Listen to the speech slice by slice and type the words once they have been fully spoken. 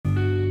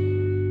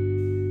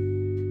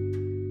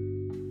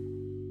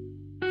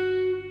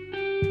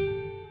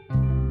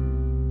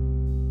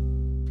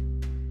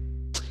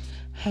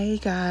Hey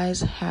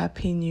guys,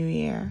 Happy New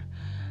Year.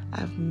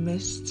 I've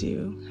missed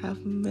you.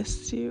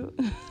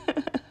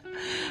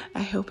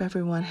 I hope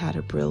everyone had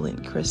a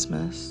brilliant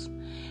Christmas,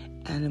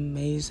 an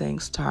amazing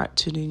start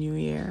to the new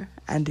year,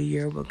 and the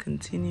year will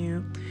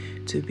continue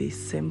to be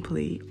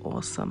simply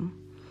awesome.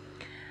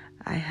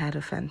 I had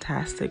a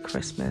fantastic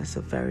Christmas,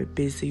 a very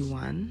busy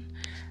one.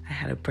 I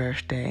had a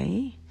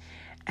birthday,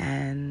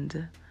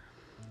 and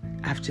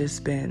I've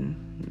just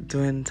been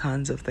doing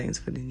tons of things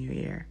for the new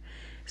year.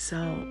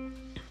 So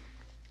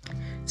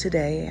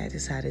today I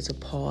decided to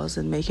pause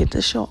and make it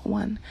a short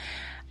one.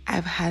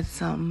 I've had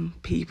some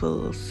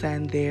people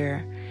send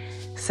their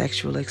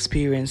sexual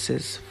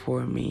experiences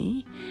for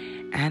me,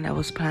 and I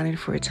was planning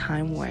for a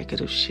time where I could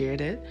have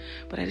shared it,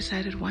 but I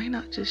decided why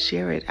not just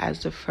share it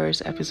as the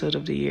first episode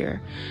of the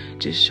year,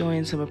 just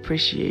showing some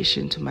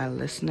appreciation to my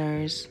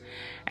listeners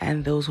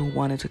and those who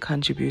wanted to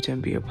contribute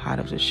and be a part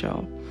of the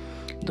show.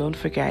 Don't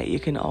forget, you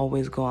can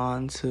always go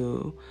on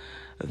to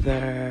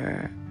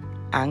the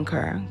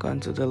Anchor, go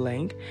onto the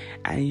link,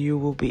 and you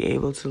will be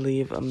able to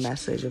leave a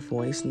message, a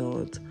voice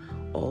note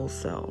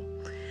also.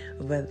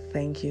 But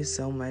thank you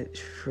so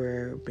much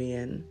for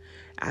being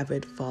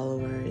avid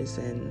followers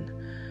and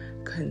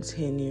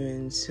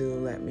continuing to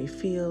let me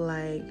feel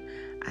like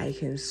I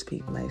can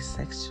speak my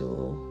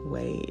sexual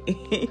way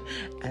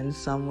and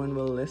someone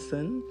will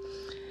listen.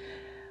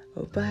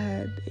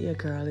 But your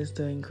girl is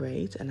doing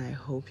great, and I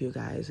hope you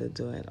guys are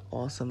doing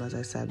awesome. As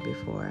I said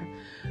before,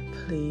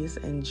 please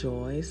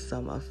enjoy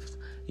some of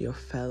your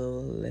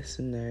fellow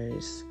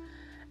listeners'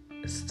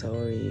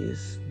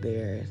 stories,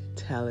 their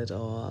tell it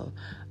all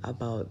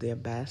about their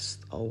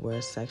best or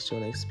worst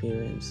sexual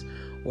experience,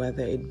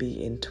 whether it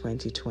be in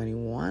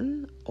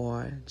 2021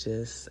 or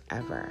just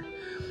ever.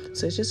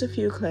 So it's just a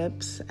few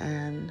clips,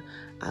 and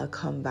I'll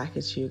come back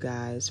at you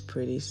guys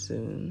pretty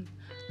soon.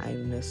 I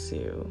miss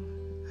you.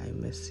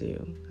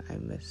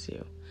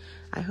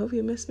 I hope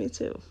you miss me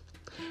too.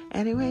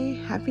 Anyway,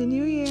 Happy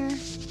New Year.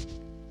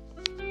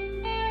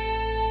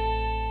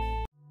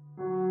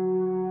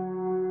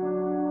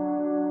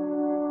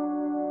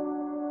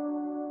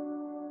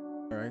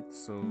 Alright,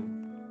 so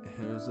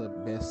here's a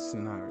best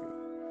scenario.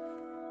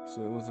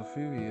 So it was a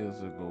few years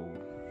ago.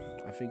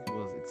 I think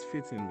it's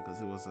fitting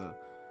because it was a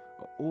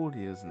old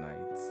year's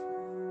night.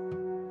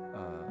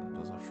 It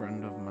was a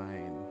friend of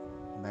mine,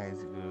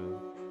 nice girl,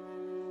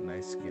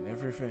 nice skin,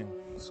 everything.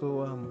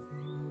 So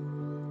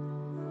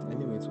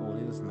anyway, it's old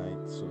year's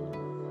night, so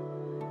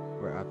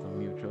we're at a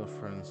mutual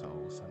friend's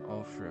house, and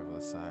all three of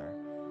us are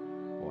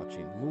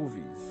watching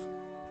movies.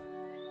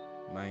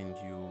 Mind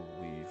you,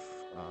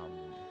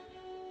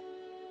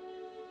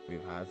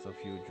 we've had a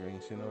few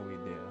drinks, we're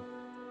there.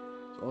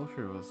 So all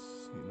three of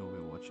us,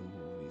 we're watching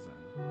movies,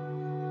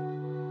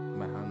 and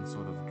my hand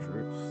sort of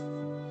drifts.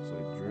 So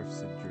it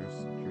drifts, it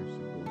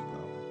goes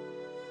down.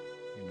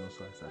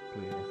 So I start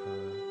playing with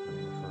her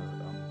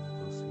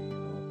pussy,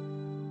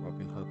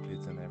 rubbing her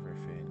clit and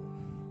everything.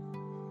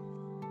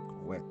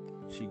 Wet.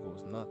 She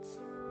goes nuts.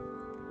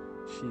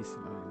 She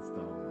slides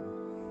down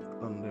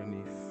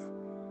underneath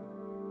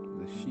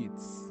the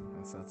sheets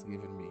and starts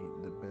giving me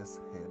the best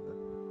head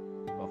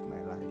of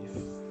my life.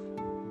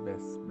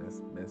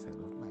 Best head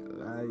of my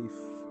life.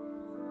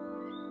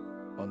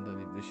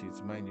 Underneath the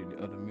sheets. Mind you, the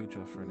other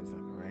mutual friend is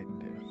like right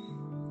there.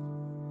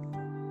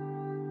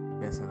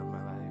 Best head of my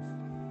life.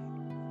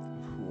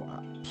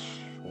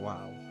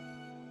 Wow.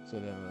 So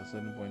then at a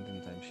certain point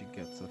in time, she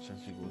gets up and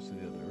she goes to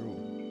the other room.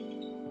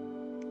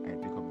 I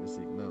pick up the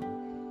signal.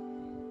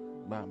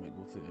 Bam, I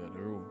go to the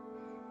other room.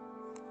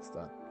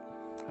 Start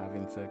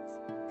having sex.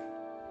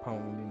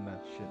 Pounding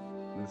that shit.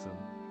 Listen,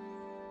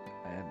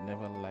 I had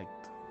never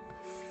liked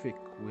thick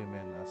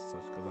women as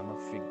such because I'm a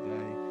thick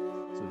guy,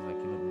 so it's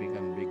like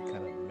big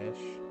kind of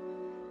mesh,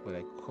 but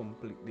I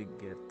completely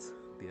get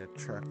the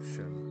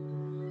attraction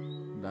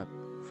that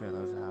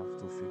fellas have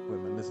to thick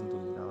women. Listen to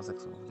me, that was like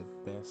some of the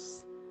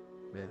best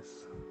sex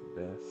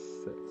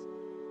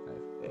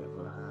I've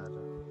ever had.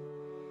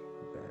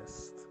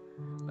 Best.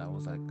 That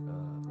was like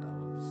that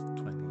was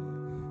 20,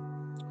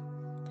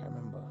 can't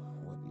remember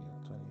what year,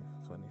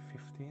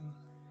 2015,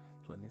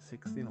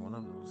 2016, one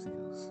of those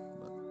years.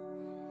 But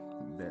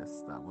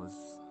best, that was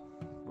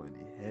by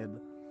the head,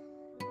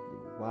 the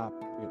whap,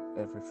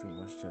 everything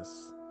was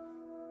just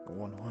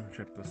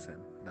 100%.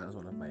 That was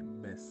one of my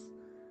best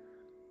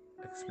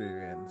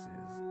experiences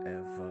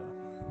ever.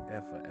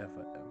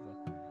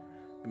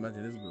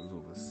 Imagine this girl's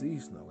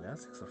overseas now. We had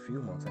sex a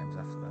few more times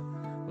after that,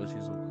 but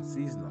she's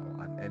overseas now,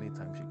 and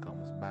anytime she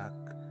comes back,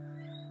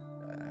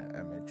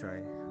 I may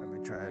try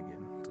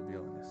again, to be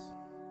honest.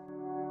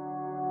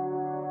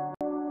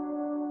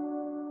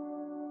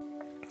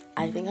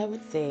 I think I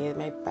would say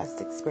my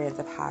best experience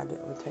I've had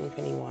in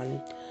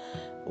 2021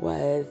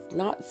 was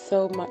not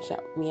so much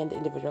that me and the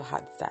individual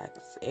had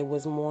sex. It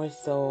was more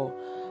so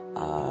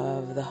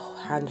of the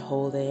hand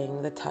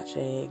holding, the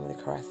touching, the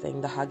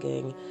caressing, the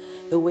hugging,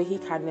 the way he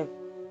kind of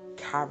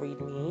carried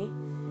me,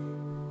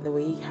 the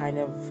way he kind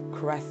of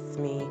caressed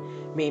me,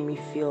 made me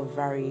feel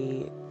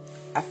very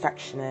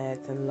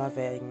affectionate and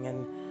loving,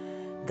 and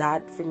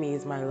That for me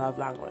is my love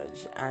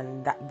language,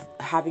 and that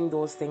having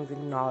those things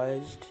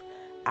acknowledged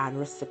and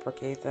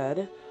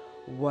reciprocated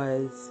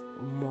was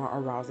more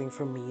arousing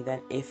for me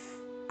than if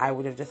I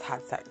would have just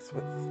had sex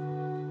with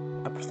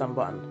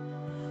someone.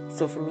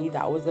 So for me,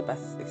 that was the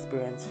best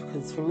experience,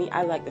 because for me,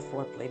 I like the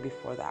foreplay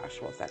before the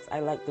actual sex.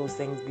 I like those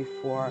things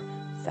before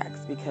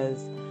sex,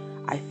 because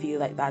I feel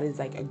like that is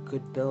like a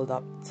good build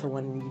up to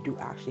when you do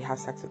actually have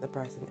sex with the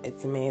person.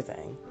 It's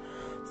amazing.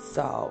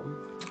 So,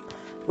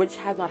 which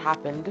has not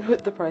happened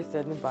with the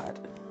person, but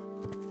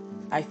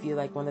I feel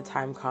like when the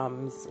time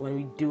comes, when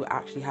we do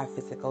actually have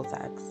physical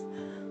sex,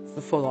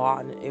 the full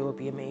on, it will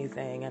be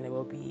amazing, and it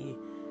will be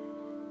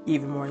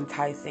even more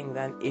enticing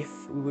than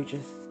if we were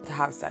just to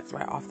have sex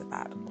right off the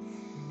bat.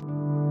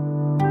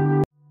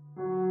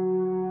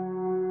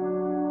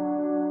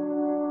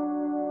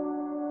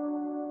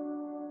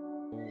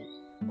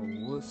 A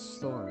worst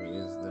story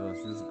is there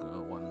was this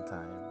girl one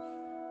time.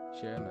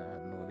 She and I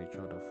had known each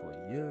other for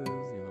years.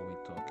 We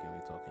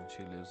talking.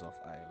 She lives off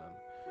island.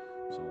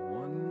 So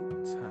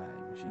one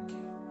time she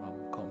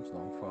comes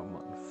down for a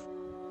month.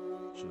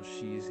 So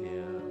she's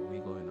here. We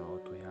going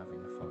out. We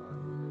having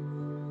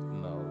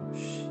fun. Now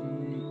she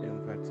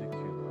in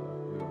particular,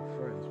 we were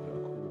friends. We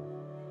were cool.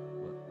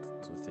 But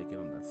to take it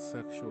on that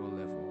sexual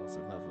level was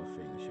another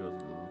thing. She was a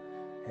little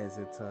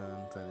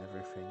hesitant and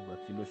everything. But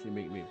she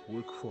made me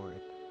work for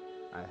it.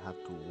 I had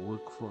to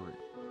work for it.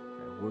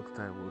 I worked.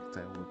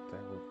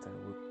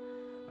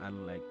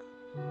 And like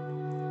a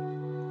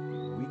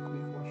week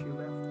before she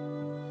left,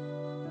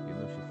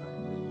 she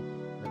finally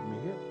let me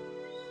hit.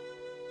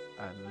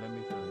 And let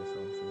me tell you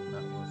something,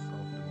 that was some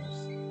of the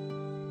most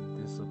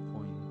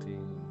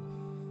disappointing,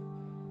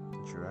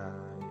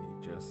 dry,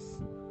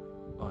 just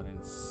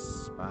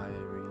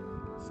uninspiring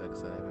sex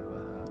I've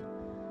ever had.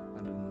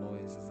 And the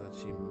noises that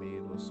she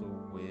made was so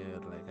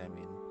weird.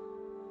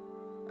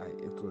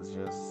 It was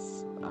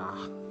just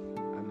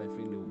and I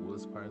think the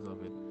worst part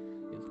of it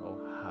is how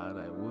hard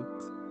I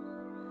worked.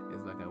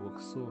 It's like I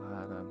worked so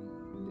hard, and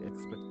the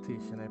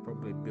expectation I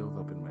probably built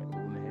up in my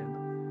own head,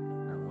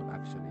 and what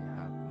actually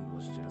happened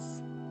was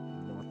just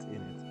not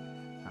in it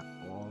at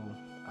all,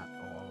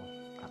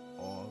 at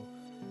all.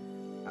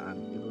 And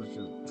it was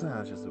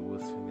just the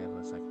worst thing ever.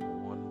 It's like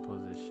one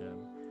position,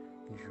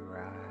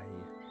 dry,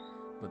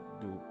 but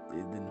the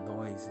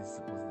noises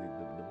was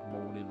the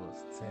moaning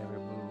was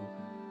terrible.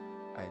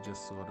 I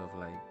just sort of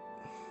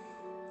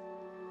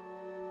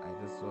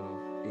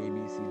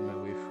ABC'd my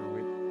way through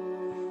it,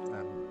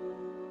 and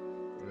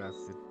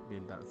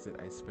that's it.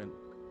 I spent,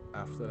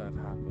 after that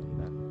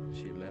happened and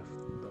she left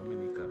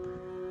Dominica,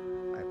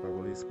 I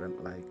probably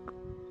spent like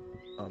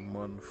a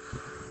month,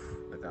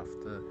 like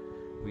after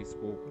we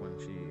spoke, when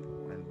she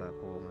went back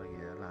home, like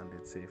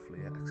landed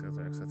safely,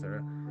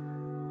 etc.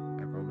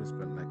 I probably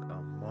spent like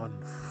a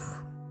month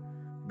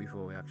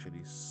before we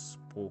actually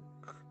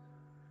spoke.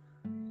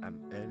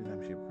 And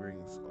anytime she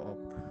brings up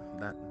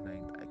that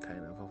night, I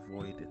kind of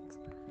avoid it.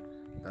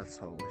 That's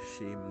how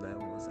ashamed I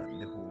was at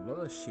the whole,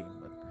 not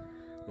ashamed, but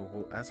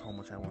that's how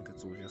much I wanted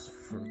to just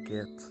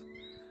forget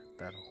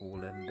that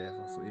whole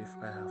endeavor. So if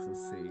I have to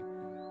say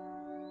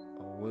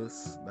a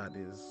worst, that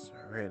is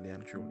really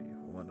and truly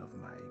one of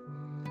my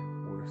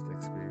worst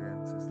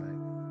experiences.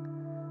 Like,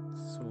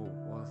 so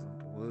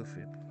wasn't worth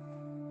it.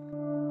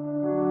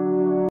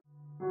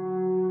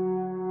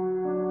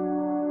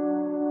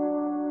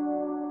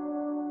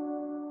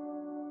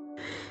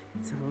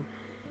 So,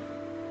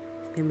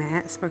 my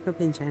Matt broke up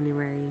in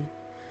January.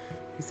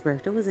 His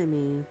birthday was in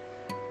May.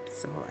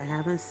 So, I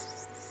haven't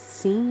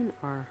seen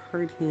or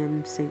heard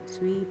him since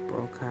we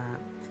broke up.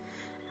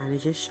 And I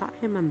just shot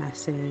him a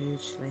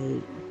message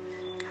like,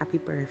 happy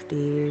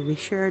birthday,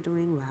 wish you're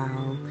doing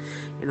well,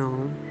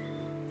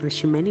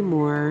 wish you many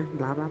more,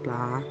 blah, blah,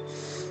 blah.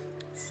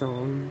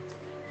 So,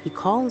 he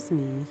calls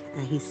me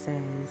and he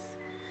says,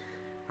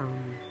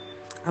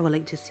 I would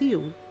like to see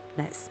you.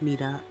 Let's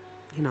meet up,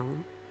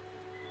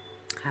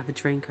 have a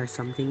drink or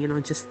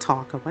something, just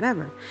talk or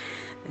whatever.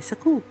 I said,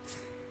 cool.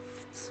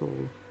 So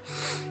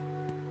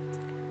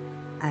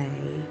I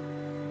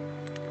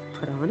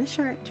put on a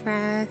short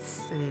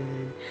dress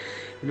and,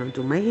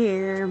 do my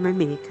hair, my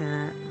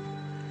makeup,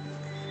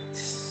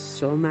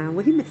 show man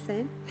what he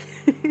missing.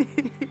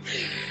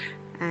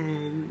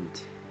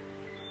 And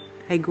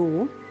I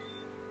go,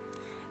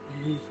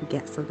 and he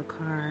gets out of the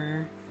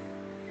car.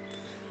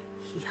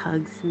 He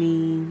hugs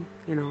me,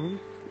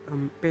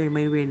 bear in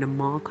mind we're in the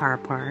mall car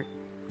park,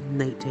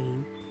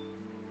 nighttime.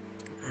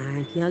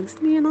 And he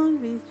hugs me,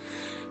 we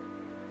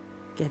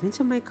get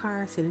into my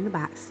car, sit in the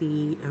back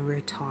seat, and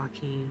we're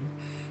talking.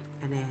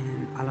 And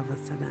then all of a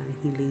sudden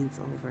he leans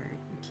over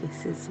and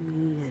kisses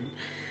me,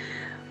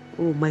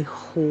 and my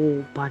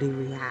whole body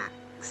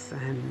reacts.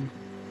 And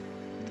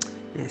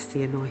next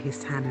thing you know,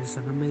 his hand is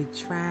under my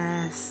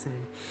dress,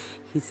 and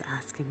he's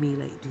asking me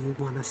like, do you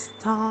want to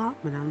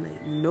stop? And I'm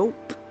like,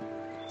 nope,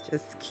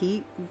 just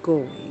keep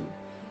going.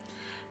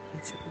 He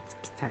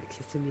started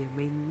kissing me on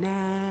my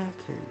neck,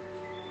 and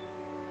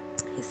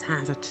his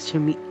hands are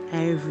touching me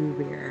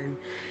everywhere, and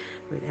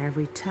with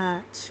every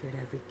touch, with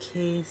every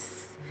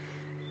kiss,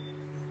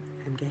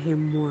 I'm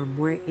getting more and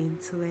more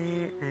into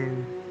it,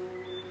 and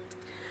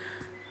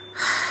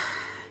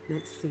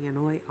next thing you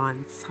know, I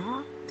on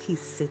top.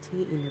 He's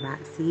sitting in the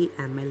back seat,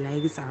 and my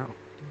legs are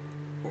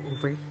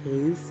over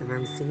his, and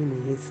I'm sitting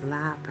in his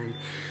lap, and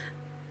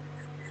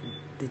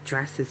the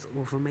dress is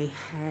over my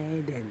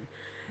head, and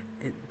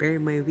bear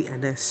in mind we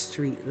under a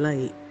street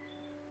light.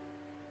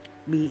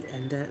 We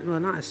under, well,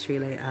 not a street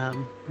light,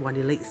 one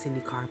of the lights in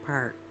the car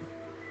park.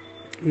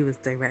 It was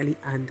directly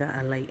under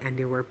a light, and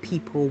there were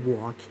people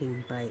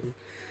walking by,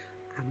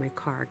 and my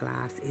car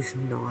glass is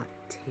not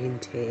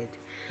tinted.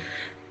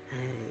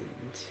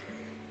 And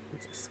I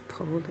just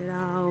pulled it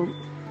out.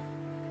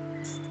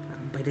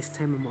 By this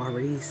time I'm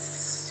already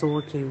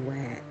soaking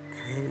wet,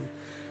 and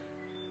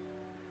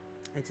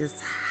I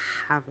just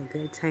have a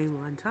good time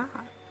on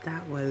top.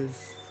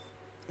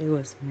 It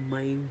was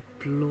mind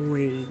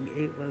blowing.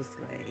 It was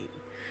like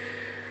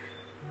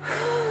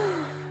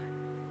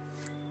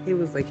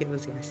it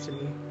was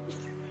yesterday.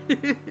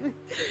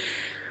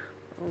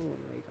 Oh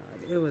my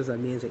god, it was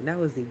amazing. That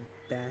was the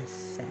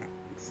best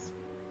sex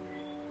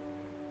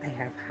I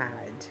have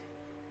had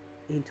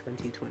in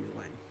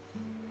 2021.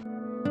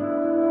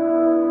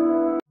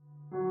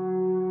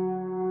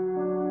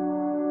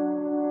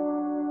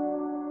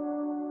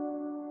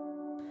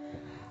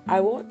 I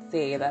won't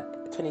say that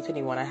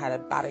 2021 I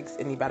had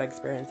any bad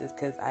experiences,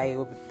 because I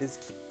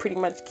was pretty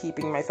much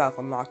keeping myself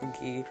on lock and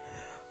key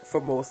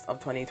for most of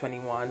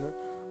 2021.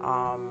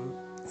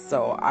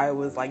 So I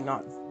was like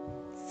not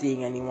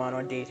seeing anyone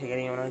or dating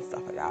anyone and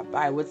stuff like that.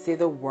 But I would say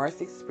the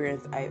worst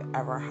experience I've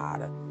ever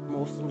had,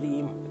 mostly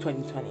in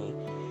 2020,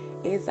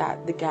 is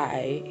that the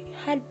guy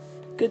had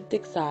good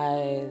dick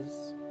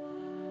size,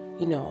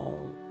 you know,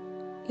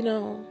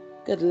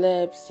 good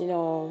lips,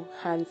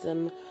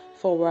 handsome,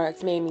 full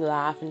works, made me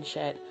laugh and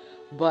shit.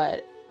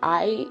 But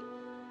I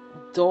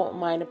don't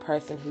mind a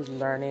person who's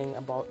learning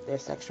about their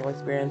sexual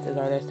experiences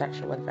or their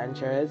sexual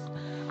adventures.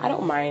 I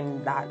don't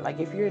mind that. Like,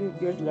 if you're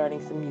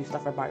learning some new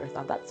stuff about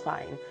yourself, that's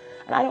fine.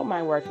 And I don't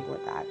mind working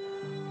with that.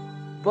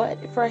 But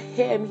for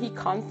him, he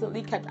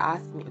constantly kept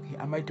asking me, okay,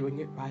 am I doing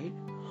it right?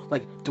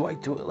 Like, do I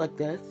do it like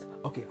this?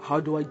 Okay, how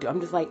do I do? I'm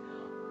just like,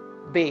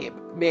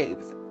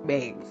 babes.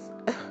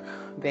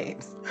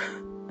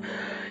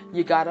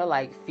 You gotta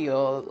like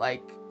feel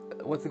like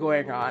what's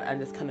going on and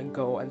just kind of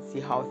go and see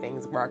how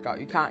things work out.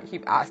 You can't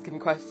keep asking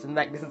questions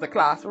like this is a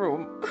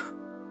classroom.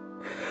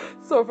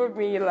 So for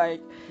me,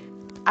 like,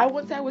 I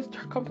wouldn't say I was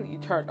completely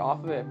turned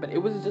off of it, but it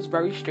was just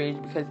very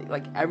strange because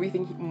like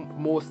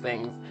most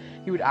things,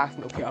 he would ask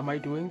me, okay, am I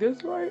doing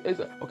this right? Is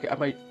it okay?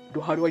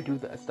 How do I do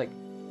this? Like,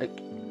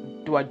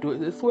 do I do it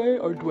this way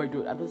or do I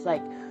do it? I'm just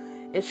like,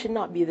 it should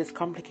not be this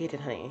complicated,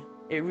 honey.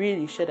 It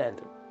really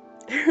shouldn't.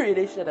 It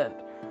really shouldn't.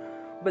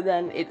 But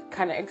then it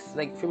kind of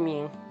for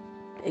me,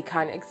 it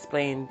kind of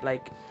explained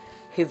like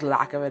his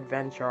lack of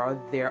adventure or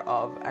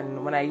thereof.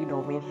 And when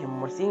me and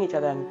him were seeing each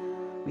other and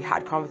we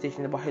had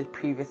conversations about his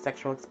previous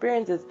sexual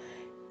experiences,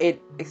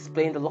 it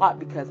explained a lot,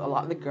 because a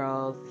lot of the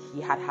girls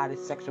he had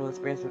his sexual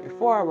experience with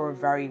before were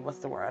very,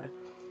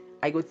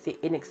 I would say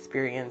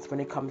inexperienced when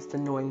it comes to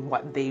knowing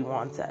what they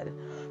wanted.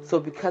 So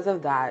because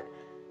of that,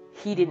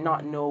 he did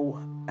not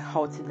know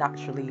how to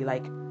naturally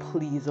like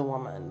please a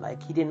woman.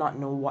 Like, he did not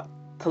know what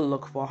to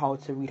look for, how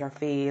to read her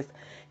face.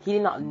 He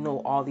did not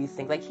know all these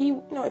things. Like, he,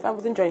 if I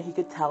was enjoying, he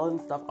could tell and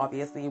stuff,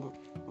 obviously,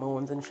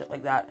 moans and shit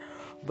like that.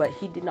 But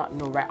he did not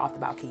know right off the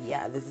bat, okay,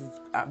 yeah, this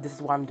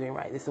is what I'm doing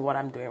right. This is what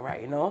I'm doing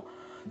right,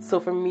 So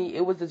for me,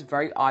 it was just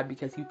very odd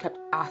because he kept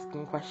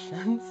asking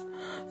questions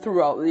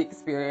throughout the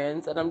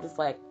experience. And I'm just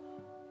like,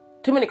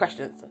 too many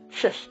questions.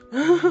 Shush.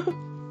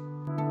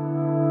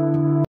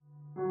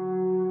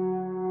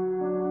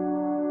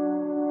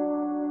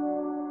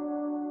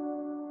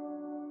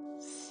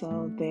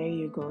 So there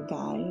you go,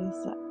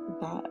 guys.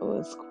 That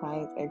was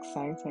quite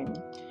exciting.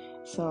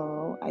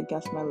 So I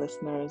guess my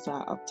listeners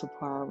are up to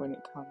par when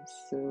it comes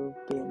to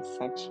being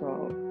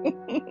sexual.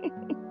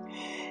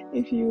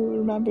 If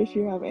you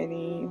have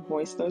any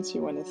voice notes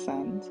you want to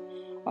send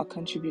or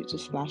contribute to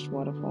Splash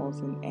Waterfalls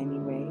in any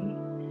way,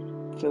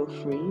 feel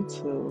free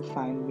to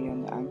find me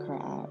on the Anchor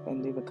app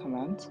and leave a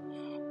comment,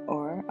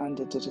 or on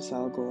the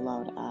Digital Go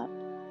Loud app,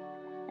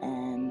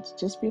 and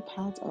just be a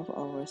part of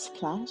our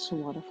Splash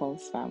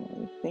Waterfalls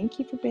family. Thank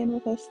you for being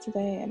with us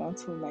today, and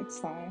until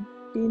next time,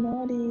 be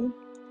naughty.